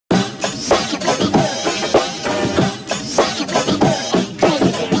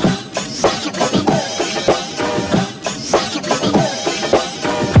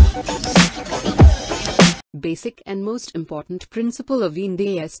basic and most important principle of IND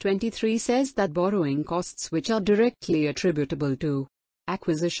AS 23 says that borrowing costs which are directly attributable to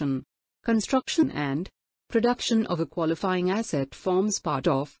acquisition, construction and production of a qualifying asset forms part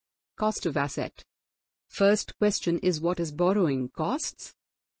of cost of asset. First question is, what is borrowing costs?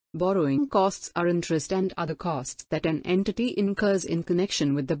 Borrowing costs are interest and other costs that an entity incurs in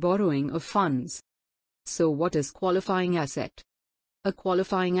connection with the borrowing of funds. So what is qualifying asset? A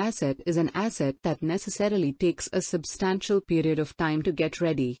qualifying asset is an asset that necessarily takes a substantial period of time to get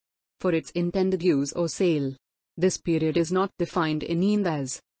ready for its intended use or sale. This period is not defined in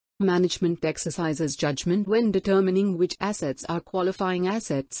INDAS. Management exercises judgment when determining which assets are qualifying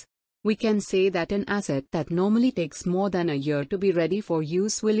assets. We can say that an asset that normally takes more than a year to be ready for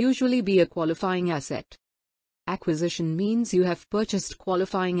use will usually be a qualifying asset. Acquisition means you have purchased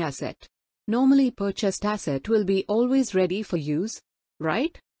qualifying asset. Normally purchased asset will be always ready for use,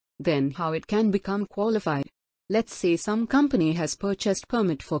 right? Then how it can become qualified? Let's say some company has purchased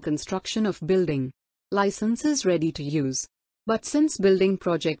permit for construction of building. License is ready to use. But since building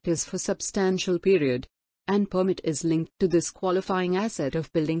project is for substantial period, and permit is linked to this qualifying asset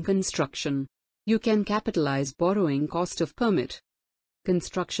of building construction, you can capitalize borrowing cost of permit.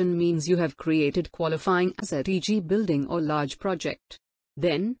 Construction means you have created qualifying asset, e.g. building or large project.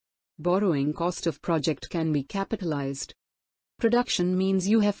 Then, borrowing cost of project can be capitalized. Production means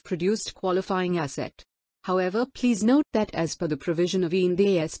you have produced qualifying asset. However, please note that as per the provision of IND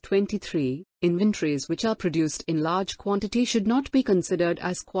AS 23, inventories which are produced in large quantity should not be considered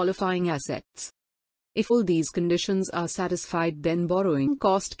as qualifying assets. If all these conditions are satisfied, then borrowing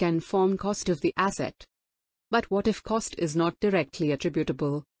cost can form cost of the asset. But what if cost is not directly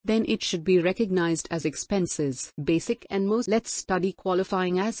attributable? Then it should be recognized as expenses. Basic and most. Let's study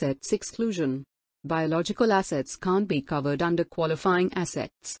qualifying assets exclusion. Biological assets can't be covered under qualifying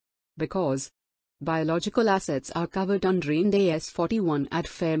assets because biological assets are covered under IND AS 41 at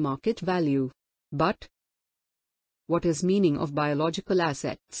fair market value. But what is meaning of biological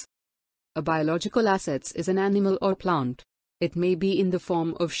assets? A biological assets is an animal or plant. It may be in the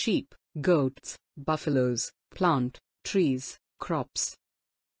form of sheep, goats, buffaloes, plant, trees, crops.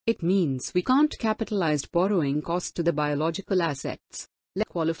 It means we can't capitalize borrowing cost to the biological assets. The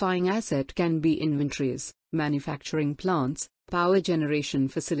qualifying asset can be inventories, manufacturing plants, power generation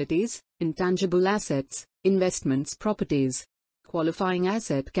facilities, intangible assets, investments, properties. Qualifying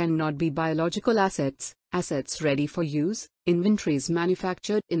asset cannot be biological assets, assets ready for use, inventories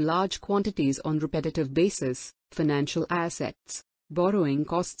manufactured in large quantities on repetitive basis, financial assets. Borrowing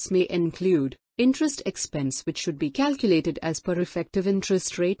costs may include interest expense, which should be calculated as per effective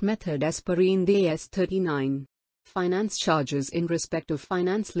interest rate method as per IND AS 39. Finance charges in respect of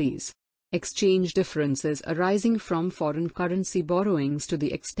finance lease. Exchange differences arising from foreign currency borrowings to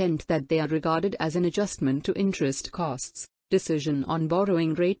the extent that they are regarded as an adjustment to interest costs. Decision on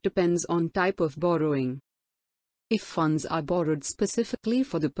borrowing rate depends on type of borrowing. If funds are borrowed specifically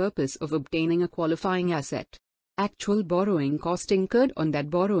for the purpose of obtaining a qualifying asset, actual borrowing cost incurred on that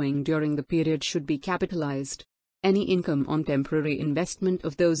borrowing during the period should be capitalized. Any income on temporary investment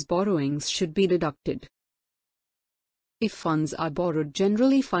of those borrowings should be deducted. If funds are borrowed,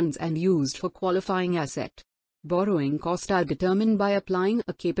 generally funds and used for qualifying asset, borrowing costs are determined by applying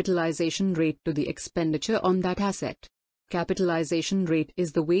a capitalization rate to the expenditure on that asset. Capitalization rate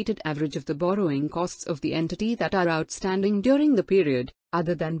is the weighted average of the borrowing costs of the entity that are outstanding during the period,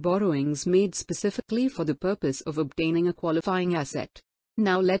 other than borrowings made specifically for the purpose of obtaining a qualifying asset.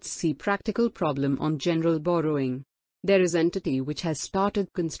 Now let's see practical problem on general borrowing. There is entity which has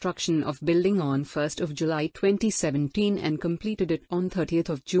started construction of building on 1st of July 2017 and completed it on 30th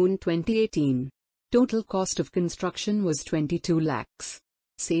of June 2018. Total cost of construction was 22 lakhs.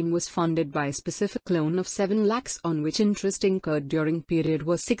 Same was funded by specific loan of 7 lakhs on which interest incurred during period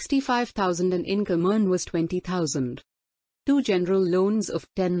was 65,000 and income earned was 20,000. Two general loans of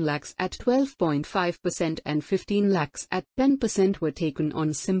 10 lakhs at 12.5% and 15 lakhs at 10% were taken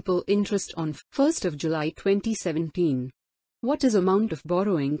on simple interest on 1st of July 2017. What is amount of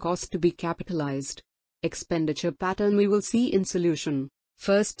borrowing cost to be capitalized? Expenditure pattern we will see in solution.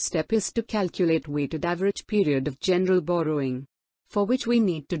 First step is to calculate weighted average period of general borrowing, for which we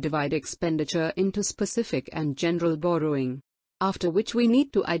need to divide expenditure into specific and general borrowing. After which we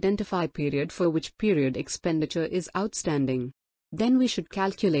need to identify period for which period expenditure is outstanding. Then we should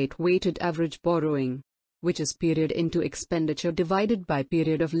calculate weighted average borrowing, which is period into expenditure divided by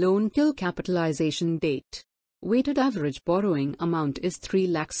period of loan till capitalization date. Weighted average borrowing amount is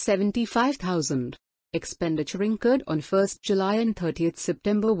 3,75,000. Expenditure incurred on 1st July and 30th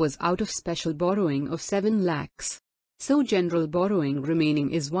September was out of special borrowing of 7 lakhs. So general borrowing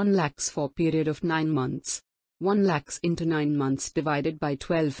remaining is 1 lakhs for period of 9 months. 1 lakhs into 9 months divided by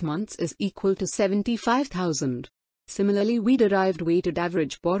 12 months is equal to 75,000. Similarly, we derived weighted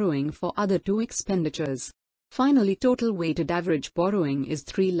average borrowing for other two expenditures. Finally, total weighted average borrowing is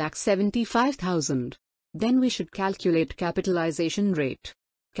 3,75,000. Then we should calculate capitalization rate.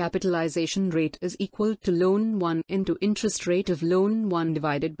 Capitalization rate is equal to loan 1 into interest rate of loan 1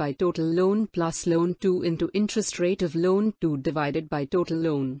 divided by total loan plus loan 2 into interest rate of loan 2 divided by total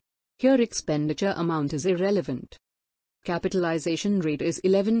loan. Here expenditure amount is irrelevant. Capitalization rate is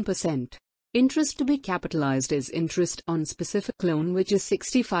 11%. Interest to be capitalized is interest on specific loan, which is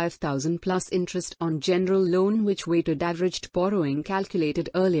 65,000, plus interest on general loan, which weighted averaged borrowing calculated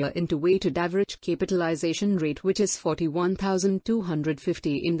earlier, into weighted average capitalization rate, which is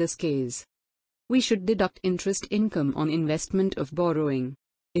 41,250 in this case. We should deduct interest income on investment of borrowing.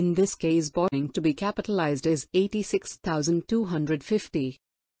 In this case, borrowing to be capitalized is 86,250.